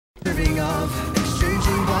dreaming of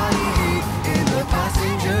exchanging body heat in the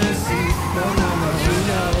passenger seat. No, no, no, you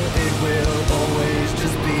know it will always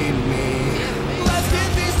just be me. Let's get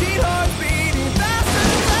these teen hearts beating faster,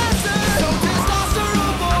 faster. So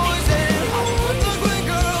testosterone boys and hard-looking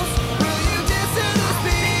girls, will you dance to the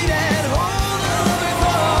beat and hold a loving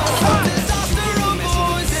close? So testosterone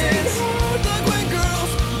boys and hard-looking girls,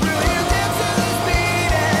 will you dance to the beat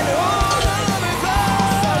and hold a loving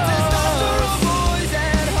close? So testosterone boys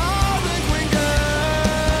and hard-looking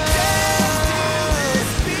girls, dance to this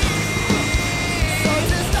beat. So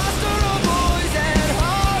testosterone boys and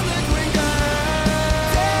hard-looking girls,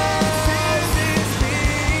 dance to this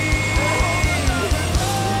beat.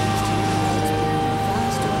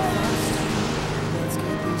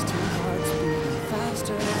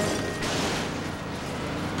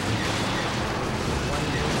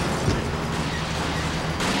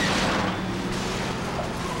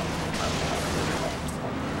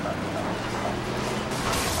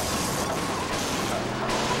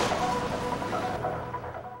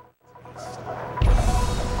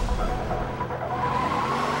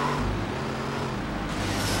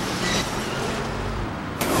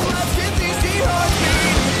 Let's get these two hearts beating faster. Let's get these teen hearts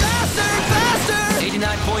beating faster, faster.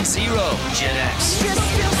 89.0 Gen X. Just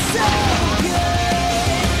feels so good.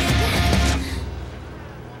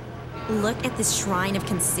 Look at this shrine of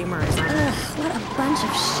consumerism. Ugh, what a bunch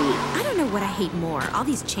of sheep. I don't know what I hate more, all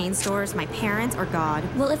these chain stores, my parents, or God.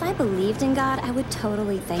 Well, if I believed in God, I would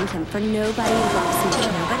totally thank him, for nobody loves me.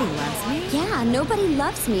 Nobody loves me? Yeah, nobody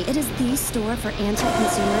loves me. It is the store for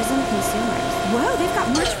anti-consumerism consumers. Whoa, they've got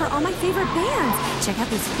merch for all my favorite bands. Check out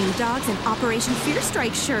these Feed Dogs and Operation Fear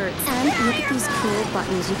Strike shirts. And look at these cool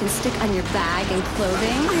buttons you can stick on your bag and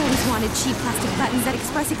clothing. I always wanted cheap plastic buttons that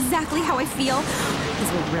express exactly how I feel.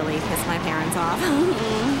 This will really piss my parents off.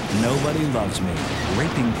 Nobody loves me.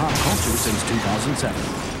 Raping pop culture since 2007.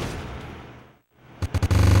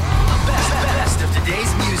 Best of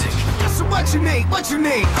today's music. So what's your name? What's your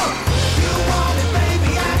name? You want it,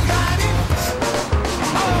 baby, I got it.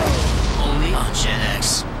 Only on Gen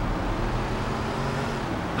X.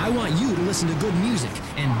 I want you to listen to good music,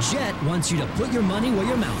 and Jet wants you to put your money where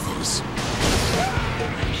your mouth is.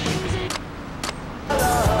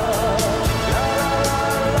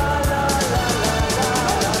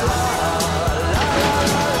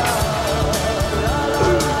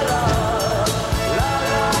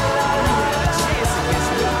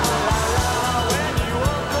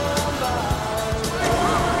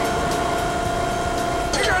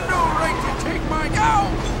 You got no right to take my gown.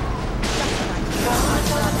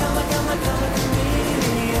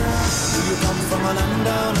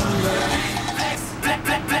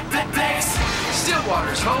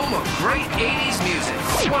 Stillwater's home of great 80s music.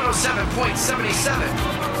 107.77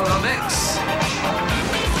 The Mix.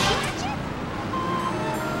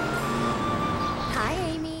 Hi,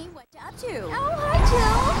 Amy. What you up to? Oh, hi,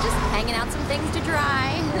 Jill. Just hanging out some things to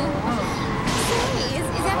dry. Say,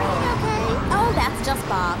 is everything okay? Oh, that's just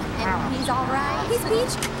Bob. And he's all right. He's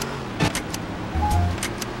Peach.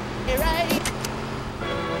 You're right.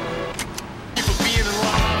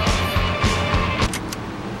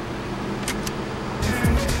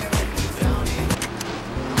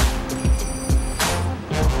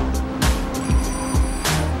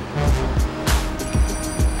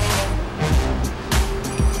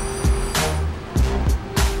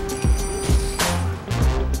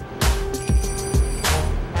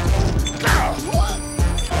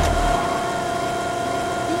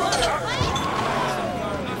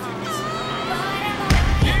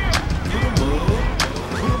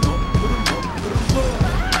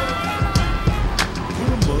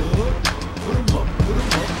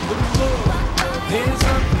 Hands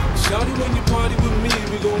up, shawty when you party with me,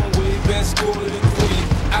 we going way back, scoring it for you.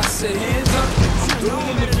 I said hands up, I'm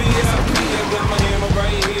doing the VIP, I got my hammer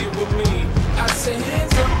right here with me. I said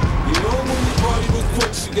hands up, you know when you party with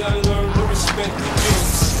crooks, you gotta learn to respect the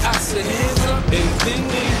juice. I said hands up, anything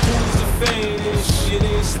ain't cool as a fan, and shit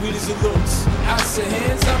ain't sweet as it looks. I said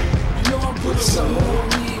hands up, you know I'm putting something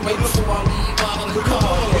on me right before I leave out of the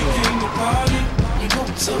car. We came to party, you know,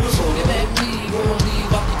 so let me gonna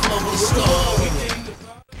leave out the club with a star.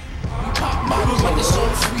 Bottles like it's so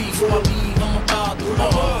free before I leave, I'm about to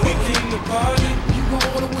ball. We came to party. You gon'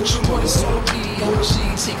 order what you want, it's on me.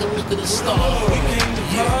 OG, take a look at the star. We came to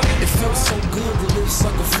party. It feels so good to live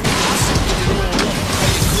sucker free. I'm so good it all up.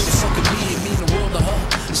 How you good sucker me, it mean the world to her.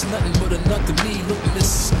 It's nothing but a nut to me. Look,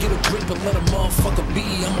 miss, get a grip and let a motherfucker be.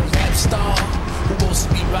 I'm a rap star who wants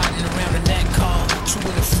to be riding around in that car. Two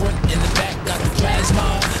in the front, in the back, got the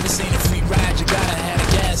plasma. This ain't a free ride, you gotta have a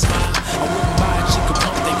gas mile. I wouldn't buy a chicken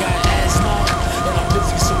pump, they got asthma. And I'm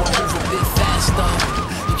busy, so I move a bit faster.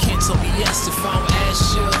 You can't tell yes if I don't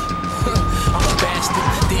ask you. I'm a bastard,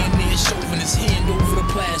 damn near shoving his hand over the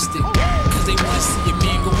plastic. Cause they wanna see your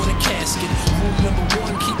man go in a casket. Rule number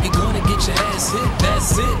one, keep your gun and get your ass hit.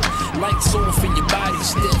 That's it. Lights off and your body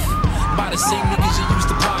stiff. By the same niggas you used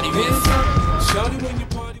to party with. Shawty, when you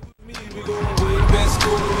party with me, we going way back,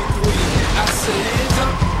 score to 3. I say hands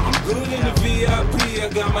up, I'm good in the VIP. I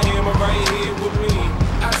got my hammer right here with me.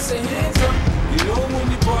 I say hands up. You know when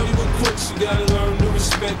you party with crooks, you gotta learn to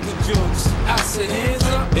respect the jokes. I said hands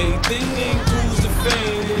up, everything includes the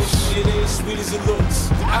fame. This shit ain't sweet as it looks.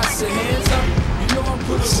 I said hands up, you know I'm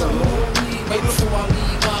putting some on me right before I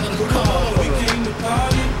leave out of the car. We came to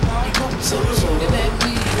party, you gon' tell us looking at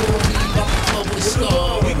me. You gon' leave out the club with a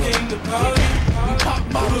star. We came to party, we pop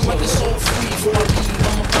bottles like it's all free. Before I leave,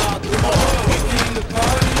 I'ma buy the bar. We came to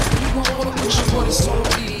party, you gon' order what you want, it's all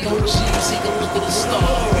me. OG, take a look at the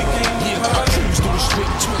star. We came to party. Straight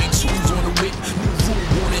 22s on the whip, new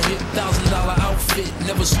rule on a hit, $1,000 outfit,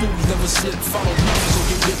 never snooze, never slip, follow rules or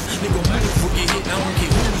get whipped, nigga move or get hit, I don't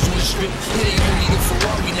care who's on the strip, it ain't no need a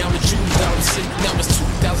Ferrari, now the Jews out and sick, now it's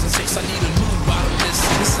 2006, I need a new bottomless,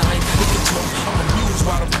 this I ain't looking talk, I'm amused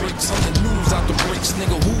by the bricks, I'm the news out the bricks,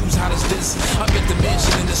 nigga who's hot as this, I bet the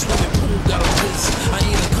mansion in the swimming pool got a bliss, I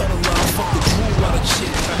ain't a cuddler, I fuck the drool out of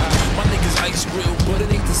shit, my niggas ice grill, but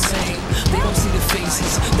it ain't the same, they don't see the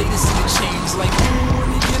faces, they just see the chains, like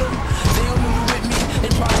when you get them, they don't know you with me.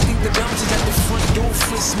 They probably think the bouncers at the front door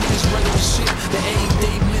frisk me is regular shit. The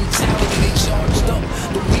everyday mentality, they charged up.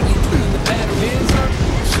 The week you put in the battery. Hands up,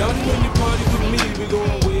 shawty, when you party with me, we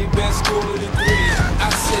going way back, score to 3. I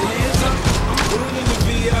said hands up, I'm good in the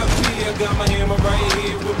VIP. I got my hammer right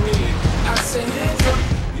here with me. I said hands up,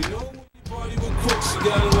 you know when you party with crooks, you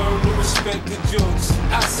gotta learn to respect the jokes.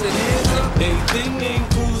 I said hands up, everything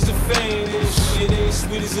includes the fame. This shit ain't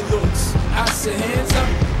sweet as it looks. I said hands up,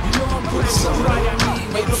 you know I'm putting something right on me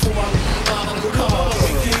right before I leave out of the car.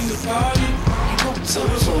 We came to party, you gon' tell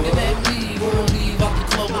us looking at me, you gon' leave out the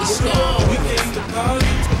club with a star. We came to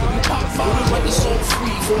party, we pop bottles like it's all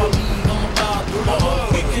free. Before I leave, I'ma buy the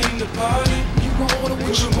bar. We came to party, you gon' order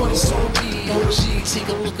what you want, it's on me. OG, take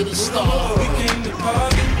a look at the star. We came to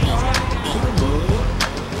party.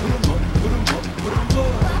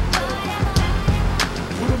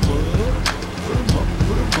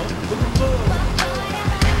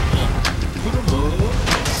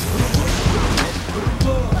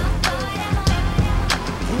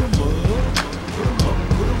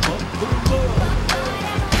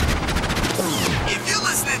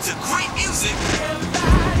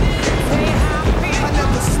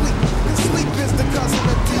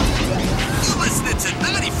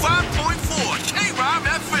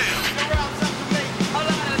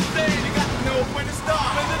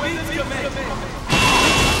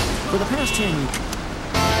 For the past 10 years.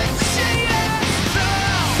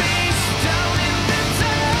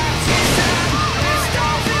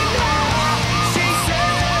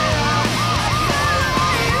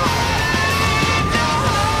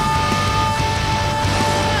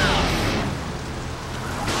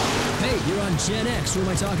 Hey, you're on Gen X. Who am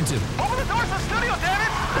I talking to? Open the doors to the studio, damn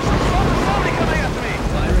it! Somebody coming after me!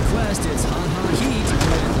 By request, it's Ha Ha Heat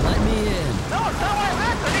with Let Me In. No, it's not why I'm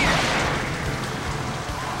after here!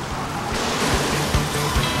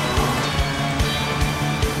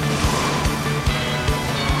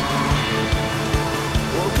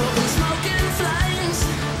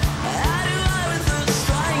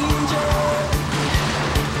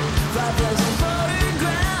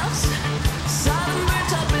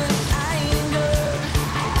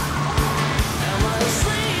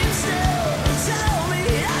 Tell me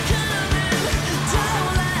I could have been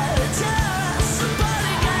told that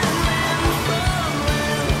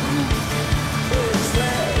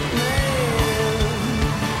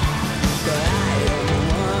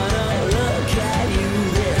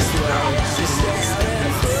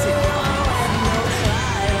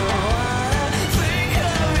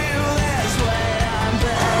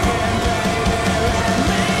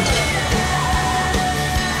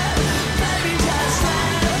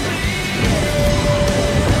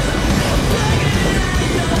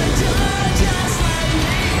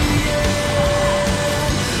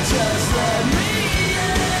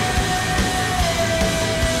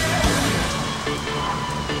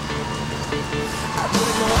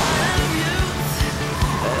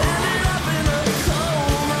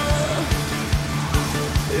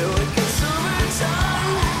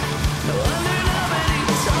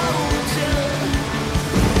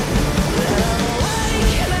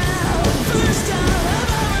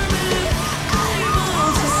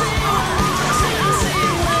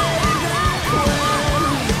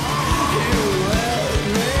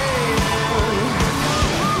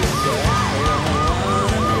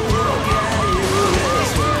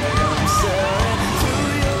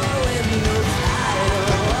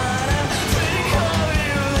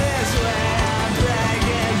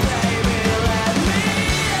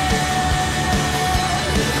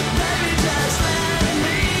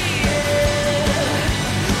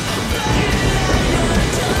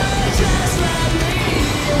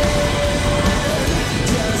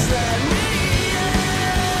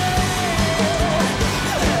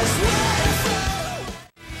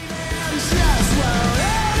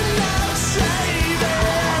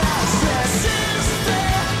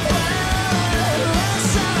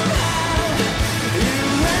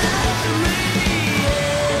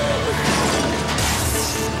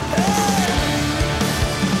Hey!